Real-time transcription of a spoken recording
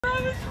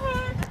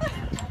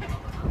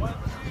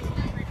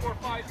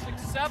5,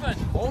 6, 7.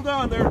 Hold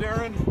on there,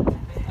 Darren.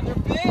 And they're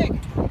big.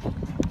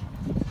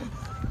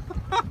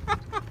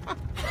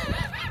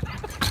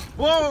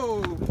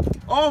 Whoa!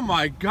 Oh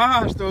my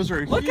gosh, those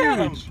are Look huge. at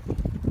 'em.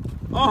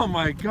 Oh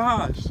my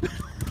gosh.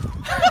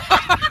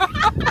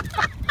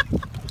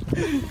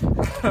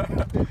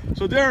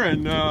 So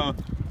Darren,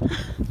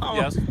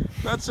 Yes.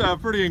 that's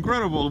pretty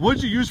incredible.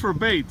 What'd you use for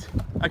bait?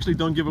 Actually,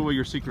 don't give away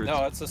your secrets.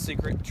 No, it's a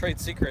secret, trade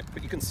secret,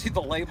 but you can see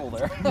the label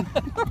there.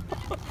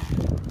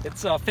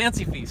 It's a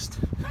Fancy Feast.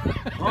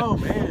 Oh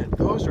man,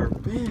 those are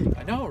big.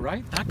 I know,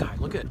 right? That guy,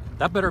 look at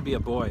that. Better be a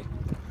boy.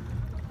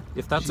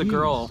 If that's a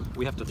girl,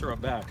 we have to throw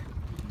it back.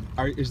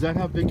 Is that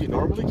how big you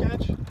normally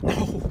catch?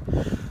 No,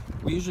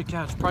 we usually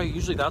catch.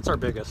 Usually that's our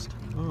biggest.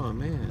 Oh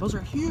man, Those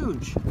are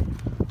huge.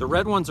 The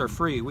red ones are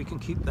free. We can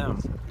keep them.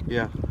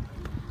 yeah.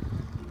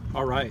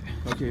 All right.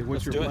 Okay,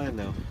 what's Let's your do it. plan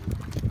now?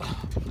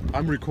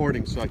 I'm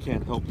recording, so I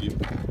can't help you.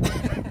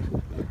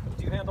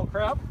 Do you handle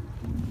crab?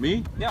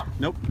 Me? Yeah.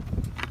 Nope.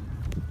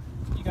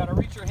 You got to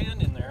reach your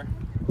hand in there.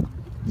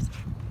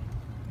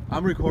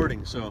 I'm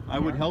recording, so I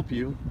would help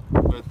you,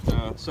 but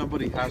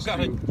somebody has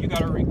to. You got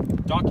to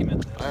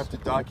document this. I have to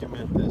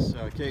document this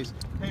case.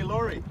 Hey,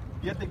 Lori,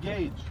 get the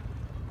gauge.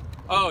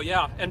 Oh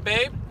yeah, and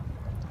babe,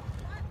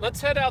 let's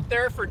head out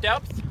there for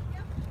depth.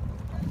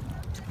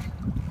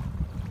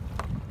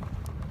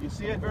 You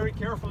see it very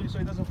carefully so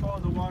it doesn't fall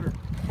in the water.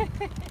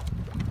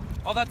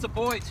 Oh, that's a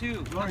boy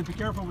too. Lori, be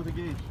careful with the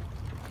gauge.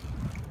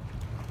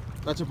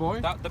 That's a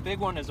boy? The big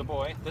one is a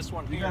boy. This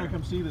one You here. gotta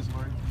come see this,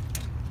 Lori.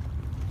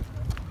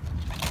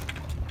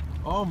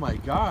 Oh my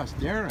gosh,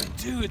 Darren.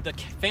 Dude, the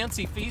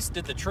Fancy Feast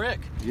did the trick.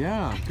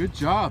 Yeah, good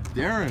job,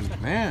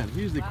 Darren. Man,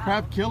 he's the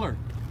crab killer.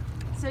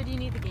 So do you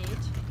need the gauge?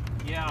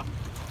 Yeah.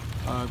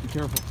 Be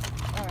careful.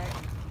 All right.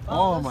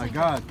 Oh those my things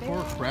God, are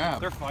poor big.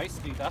 crab. They're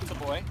feisty. That's a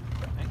boy.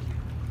 Thank you.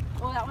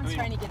 Well, that one's mean-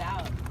 trying to get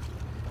out.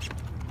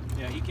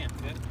 Yeah, he can't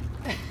fit.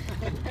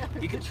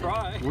 He can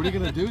try. What are you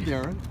gonna do,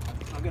 Darren?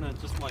 I'm gonna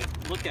just like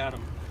look at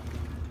him.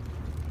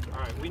 All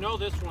right, we know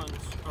this one's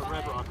a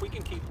red rock. We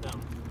can keep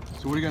them.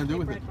 So what are you gonna do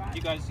with it? Red rock.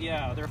 You guys,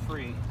 yeah, they're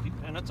free,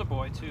 and it's a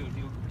boy too.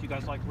 Do you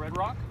guys like red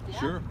rock? Yeah.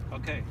 Sure.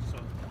 Okay, so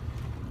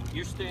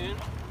you're staying.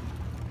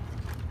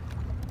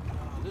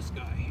 This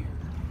guy here.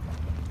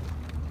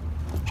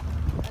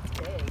 That's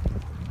big.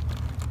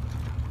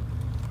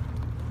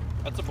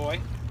 That's a boy.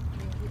 You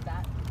can keep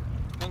that.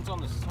 Depends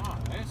on the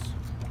size.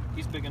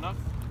 He's big enough.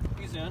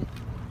 He's in.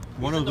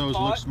 One He's of in the those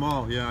pot. looks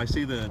small. Yeah, I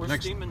see the We're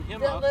next. steaming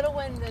him The up. little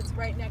one that's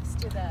right next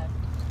to the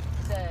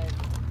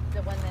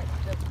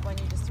one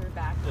you just threw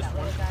back. This That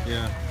little one? guy right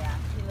Yeah. there, yeah.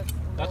 He looks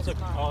That's a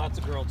small. that's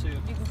a girl too. You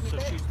can keep so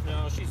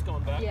it? she's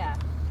going back. Yeah.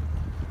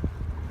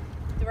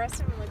 The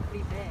rest of them look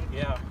pretty big.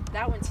 Yeah.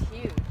 That one's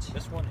huge.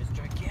 This one is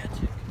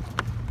gigantic.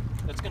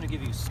 That's gonna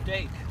give you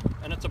steak,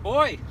 and it's a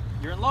boy.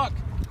 You're in luck.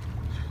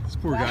 These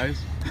poor guys.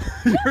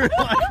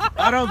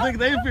 I don't think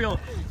they feel.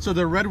 So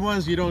the red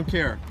ones, you don't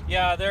care.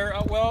 Yeah, they're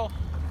well.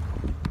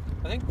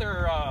 I think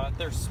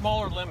they're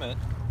smaller limit,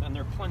 and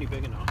they're plenty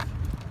big enough.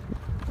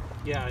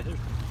 Yeah, they're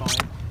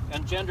fine.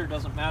 And gender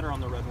doesn't matter on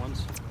the red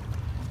ones.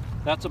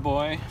 That's a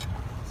boy.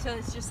 So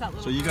it's just that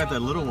little So you got girl,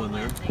 that little the one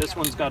there. they This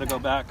one's got to go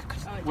back.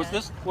 Oh, it Was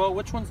does? this? Well,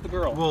 which one's the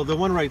girl? Well, the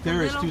one right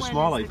there is little too one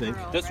small, is I the think.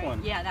 girl, This right?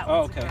 one. Yeah, that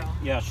Oh, one's the okay. girl.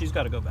 Yeah, she's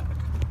got to go back.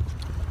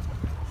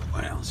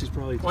 Well, she's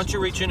probably. Why don't you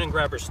reach in and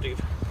grab her,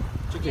 Steve?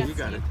 It's okay, Yes, you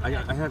got it. Steve,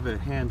 go I have a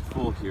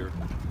handful here.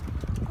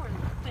 Poor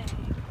little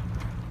thing.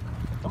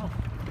 Come on.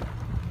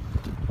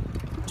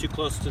 Too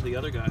close to the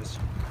other guys.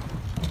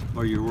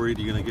 Are you worried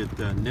you're gonna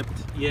get nipped?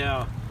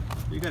 Yeah.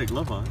 You got a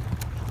glove on.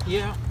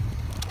 Yeah.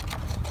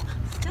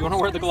 Still wanna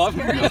wear the kinda glove?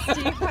 scary,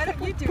 Steve, why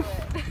don't you do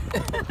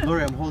it?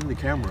 Lori, I'm holding the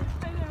camera.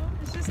 I know.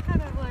 It's just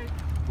kind of like,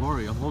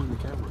 Lori, I'm holding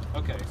the camera.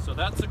 Okay, so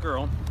that's a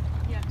girl.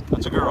 yeah.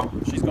 That's a girl.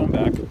 She's going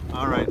back.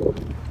 All right.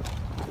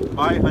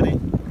 Bye, honey.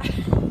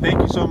 Thank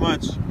you so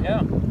much.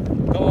 Yeah.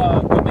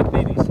 Go make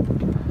babies.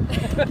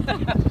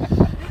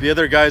 The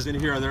other guys in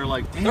here, they're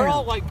like, damn. They're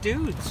all like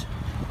dudes.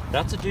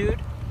 That's a dude.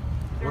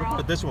 What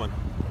about this one?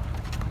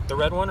 The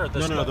red one or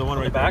this No, one? the one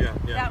In right back? there.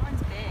 Yeah, That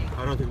one's big.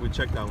 I don't think we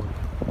checked that one.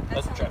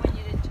 That's Let's the check. only one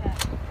you didn't check.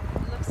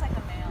 It looks like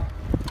a male.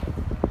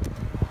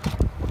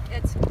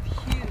 It's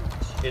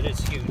huge. It is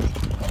huge.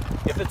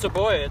 If it's a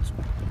boy,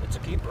 it's a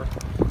keeper.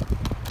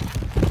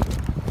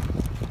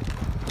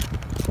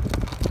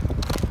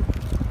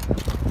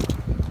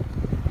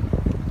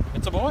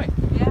 It's a boy.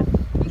 Yeah.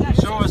 You got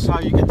Show us how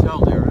you can tell,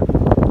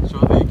 Darren. Show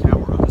the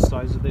camera. The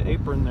size of the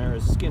apron there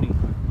is skinny.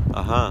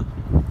 Uh-huh.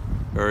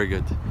 Very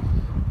good.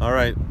 All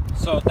right.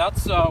 So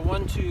that's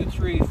 1, 2,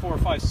 3, 4,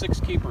 5, 6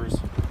 keepers.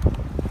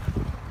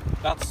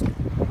 That's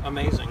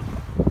amazing.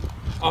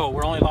 Oh,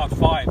 we're only allowed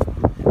 5.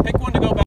 Pick one to go back.